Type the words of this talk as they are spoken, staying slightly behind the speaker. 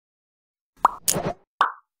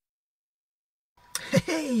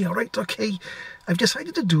Hey, alright, okay. I've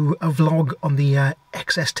decided to do a vlog on the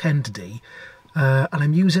S10 today, and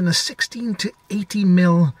I'm using a 16 to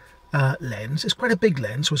 80mm lens. It's quite a big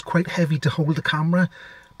lens, so it's quite heavy to hold the camera,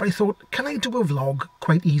 but I thought, can I do a vlog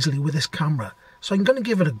quite easily with this camera? So I'm going to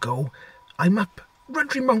give it a go. I'm up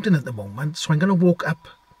Rundry Mountain at the moment, so I'm going to walk up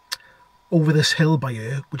over this hill by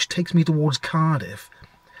here, which takes me towards Cardiff.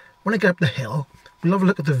 When I get up the hill, we'll have a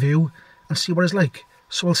look at the view and see what it's like.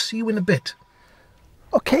 So I'll see you in a bit.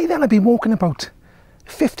 Okay, then I've been walking about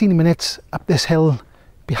 15 minutes up this hill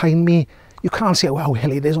behind me. You can't see how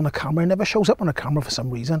hilly it is on a camera. It never shows up on a camera for some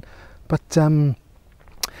reason. But I'm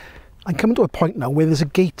coming to a point now where there's a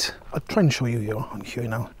gate. I'll try and show you here, on here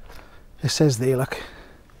now. It says there, look.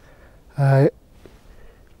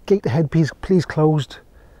 Gate ahead, please closed.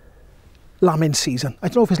 Lambing season. I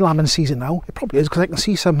don't know if it's lambing season now. It probably is, because I can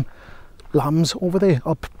see some lambs over there.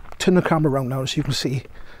 I'll turn the camera around now so you can see.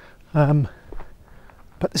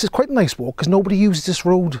 But this is quite a nice walk because nobody uses this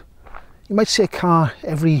road. You might see a car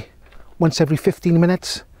once every 15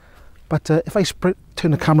 minutes. But if I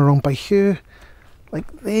turn the camera around by here,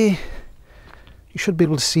 like there, you should be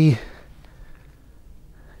able to see a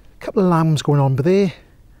couple of lambs going on by there.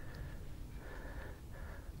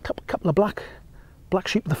 Couple of black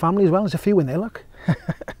sheep of the family as well. There's a few in there, look.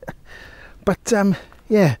 But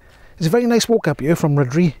yeah, it's a very nice walk up here from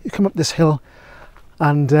Rundry. You come up this hill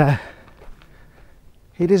and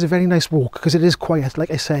it is a very nice walk because it is quiet,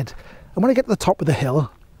 like I said. And when I get to the top of the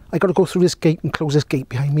hill, I got to go through this gate and close this gate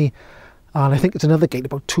behind me. And I think it's another gate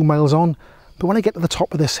about 2 miles on. But when I get to the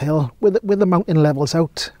top of this hill, where the mountain levels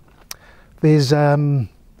out, there's a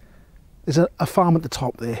farm at the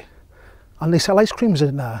top there. And they sell ice creams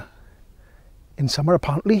in summer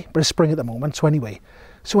apparently, but it's spring at the moment. So anyway,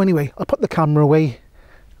 I'll put the camera away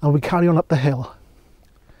and we carry on up the hill.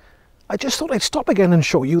 I just thought I'd stop again and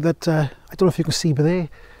show you that, I don't know if you can see, but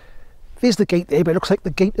there's the gate there, but it looks like the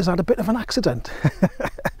gate has had a bit of an accident.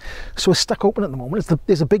 So it's stuck open at the moment.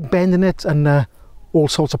 There's a big bend in it and all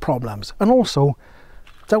sorts of problems. And also,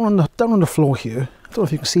 down on the floor here, I don't know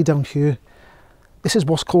if you can see down here, this is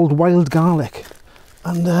what's called wild garlic.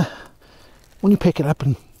 And when you pick it up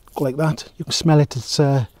and go like that, you can smell it.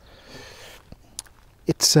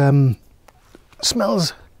 It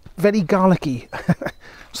smells very garlicky.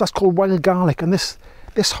 So that's called wild garlic, and this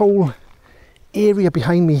whole area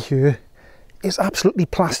behind me here is absolutely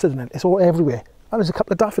plastered in it. It's all everywhere. And there's a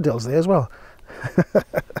couple of daffodils there as well.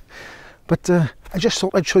 But I just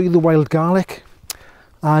thought I'd show you the wild garlic.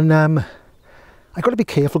 And I got to be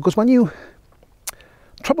careful because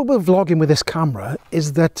trouble with vlogging with this camera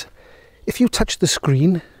is that if you touch the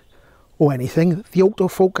screen or anything, the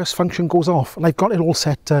autofocus function goes off. And I've got it all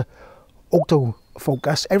set to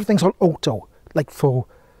autofocus. Everything's on auto, like for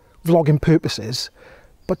vlogging purposes.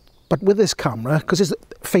 But with this camera, because it's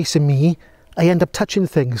facing me, I end up touching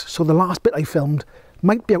things. So the last bit I filmed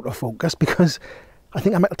might be out of focus because I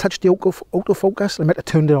think I might have touched the autofocus. I might have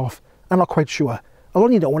turned it off. I'm not quite sure. I'll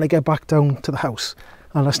only know when I get back down to the house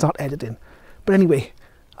and I start editing. But anyway,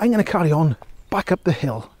 I'm going to carry on back up the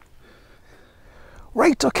hill.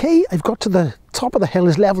 Right, okay, I've got to the top of the hill.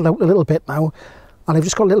 It's leveled out a little bit now, and I've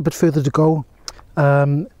just got a little bit further to go.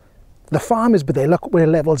 The farm is by there, look where it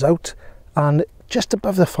levels out, and just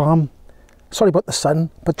above the farm, sorry about the sun,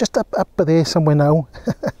 but just up by there somewhere now,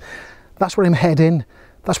 that's where I'm heading.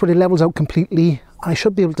 That's where it levels out completely, and I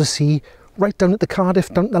should be able to see right down at the Cardiff,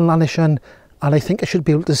 down to the Llanishen, and I think I should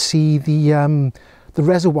be able to see the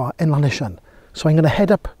reservoir in Llanishen. So I'm going to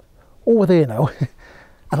head up over there now,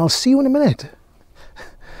 and I'll see you in a minute.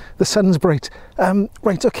 The sun's bright.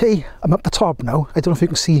 Right, okay, I'm up the top now. I don't know if you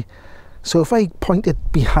can see. So if I point it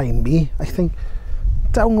behind me, I think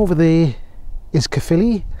down over there is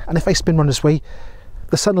Caerphilly, and if I spin around this way,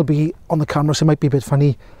 the sun will be on the camera, so it might be a bit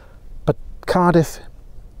funny. But Cardiff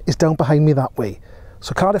is down behind me that way.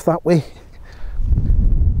 So Cardiff that way,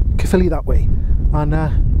 Caerphilly that way. And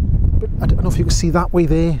but I don't know if you can see that way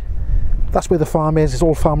there. That's where the farm is. It's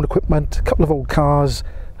all farming equipment, a couple of old cars,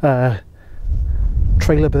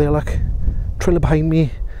 trailer by there, look, trailer behind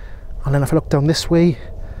me. And then if I look down this way,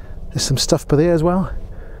 there's some stuff by there as well.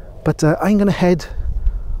 But I'm going to head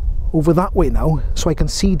over that way now so I can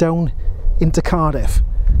see down into Cardiff.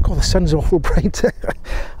 God, the sun's awful bright.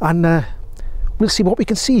 And we'll see what we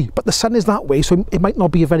can see. But the sun is that way, so it might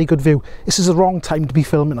not be a very good view. This is the wrong time to be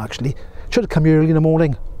filming, actually. Should have come here early in the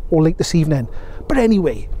morning or late this evening. But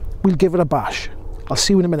anyway, we'll give it a bash. I'll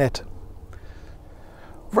see you in a minute.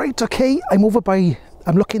 Right, okay,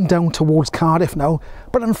 I'm looking down towards Cardiff now,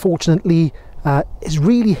 but unfortunately it's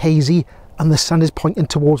really hazy and the sun is pointing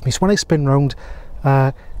towards me. So when I spin round,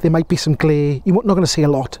 there might be some glare. You're not going to see a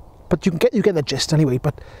lot, but you get the gist anyway.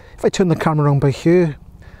 But if I turn the camera around by here,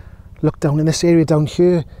 look down in this area down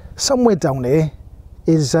here, somewhere down there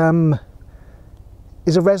is a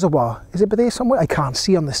reservoir. Is it there somewhere? I can't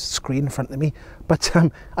see on this screen in front of me, but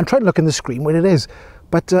I'm trying to look in the screen where it is.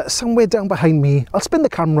 But somewhere down behind me, I'll spin the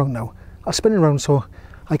camera around now. I'll spin it around so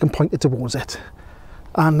I can point it towards it.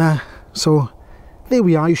 And so there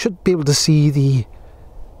we are. You should be able to see the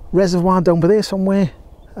reservoir down by there somewhere.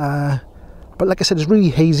 But like I said, it's really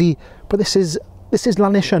hazy. But this is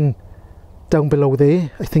Llanishen down below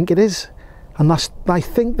there. I think it is, and I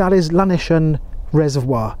think that is Llanishen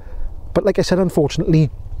Reservoir. But like I said, unfortunately,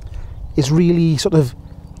 it's really sort of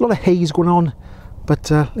a lot of haze going on.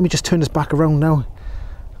 But let me just turn this back around now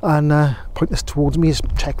and point this towards me. Just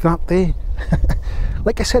check that there.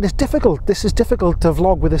 Like I said, it's difficult. This is difficult to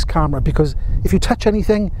vlog with this camera because if you touch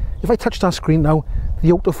anything, if I touch that screen now, the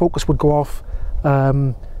autofocus would go off.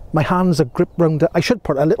 My hands are gripped round it. I should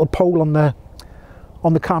put a little pole on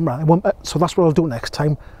the camera. So that's what I'll do next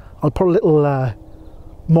time. I'll put a little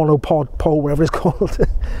monopod pole, whatever it's called,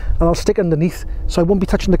 and I'll stick underneath so I won't be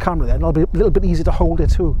touching the camera then. It'll be a little bit easier to hold it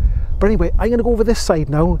too. But anyway, I'm going to go over this side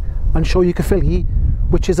now and show you Caerphilly,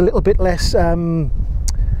 which is a little bit less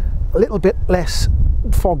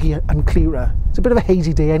foggy and clearer. It's a bit of a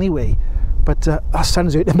hazy day anyway, but that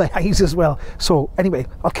sun's out in my eyes as well. So anyway,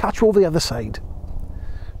 I'll catch you over the other side.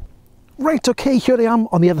 Right, okay, here I am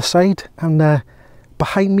on the other side, and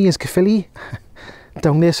behind me is Caerphilly,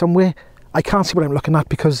 down there somewhere. I can't see what I'm looking at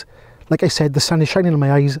because, like I said, the sun is shining in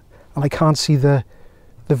my eyes and I can't see the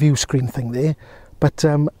view screen thing there. But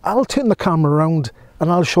I'll turn the camera around and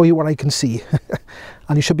I'll show you what I can see.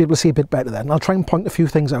 And you should be able to see a bit better then. I'll try and point a few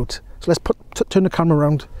things out. So let's turn the camera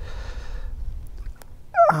around.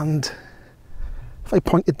 And if I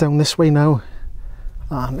point it down this way now,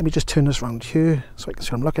 and let me just turn this around here so I can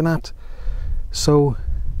see what I'm looking at. So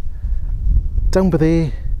down by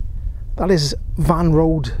there, that is Van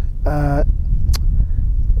Road,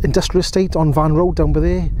 industrial estate on Van Road down by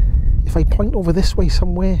there. If I point over this way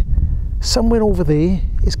somewhere over there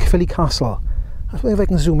is Caerphilly Castle. I wonder if I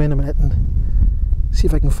can zoom in a minute and see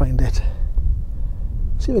if I can find it.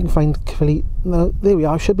 See if I can find Caerphilly. No, there we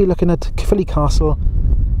are. I should be looking at Caerphilly Castle.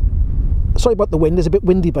 Sorry about the wind, it's a bit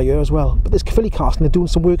windy by here as well. But there's Caerphilly Castle and they're doing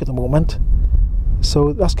some work at the moment.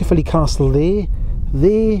 So that's Caerphilly Castle there,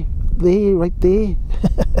 right there.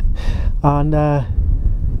 And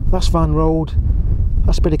that's Van Road.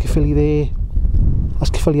 That's a bit of Caerphilly there. That's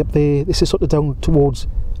Caerphilly up there. This is sort of down towards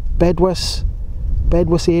Bedwas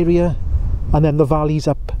area. And then the valley's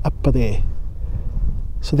up by there.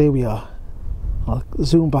 So there we are. I'll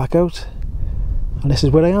zoom back out. And this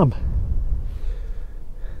is where I am.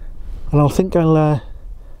 And I think I'll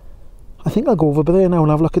go over by there now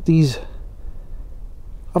and have a look at these.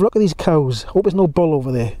 Have a look at these cows. Hope there's no bull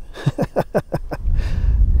over there.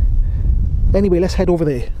 Anyway, let's head over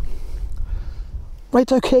there.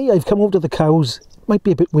 Right, okay, I've come over to the cows. It might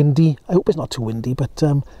be a bit windy. I hope it's not too windy, but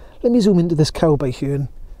let me zoom into this cow by here and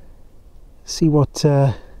see what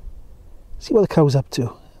the cow's up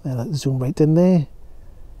to. There, let's zoom right in there.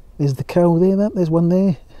 There's the cow there. There's one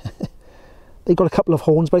there. They got a couple of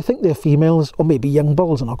horns, but I think they're females, or maybe young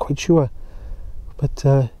bulls. I'm not quite sure. But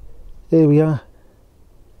there we are.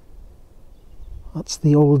 That's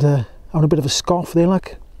the old, having a bit of a scoff there,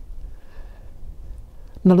 like.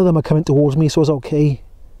 None of them are coming towards me, so it's okay.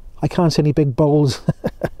 I can't see any big bulls.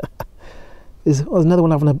 There's another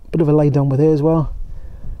one having a bit of a lie down with there as well.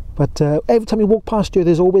 But every time you walk past here,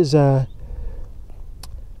 there's always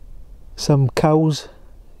some cows.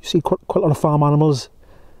 You see quite a lot of farm animals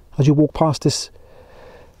as you walk past this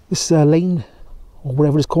lane, or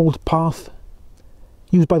whatever it's called, path,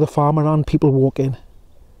 used by the farmer and people walking.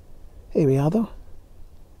 Here we are though.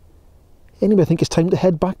 Anyway, I think it's time to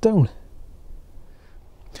head back down.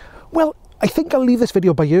 Well, I think I'll leave this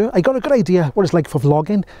video by here. I got a good idea what it's like for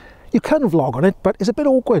vlogging. You can vlog on it, but it's a bit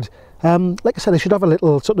awkward. Like I said, I should have a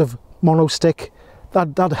little sort of mono stick.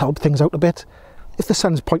 That'd help things out a bit. If the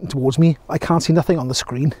sun's pointing towards me, I can't see nothing on the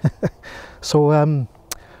screen. So,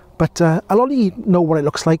 but I'll only know what it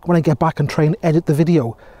looks like when I get back and try and edit the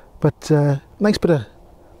video. But nice bit of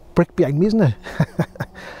brick behind me, isn't it?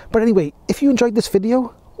 But anyway, if you enjoyed this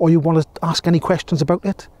video, or you want to ask any questions about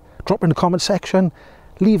it, drop in the comment section,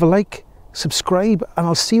 leave a like, subscribe, and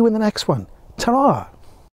I'll see you in the next one. Ta-ra!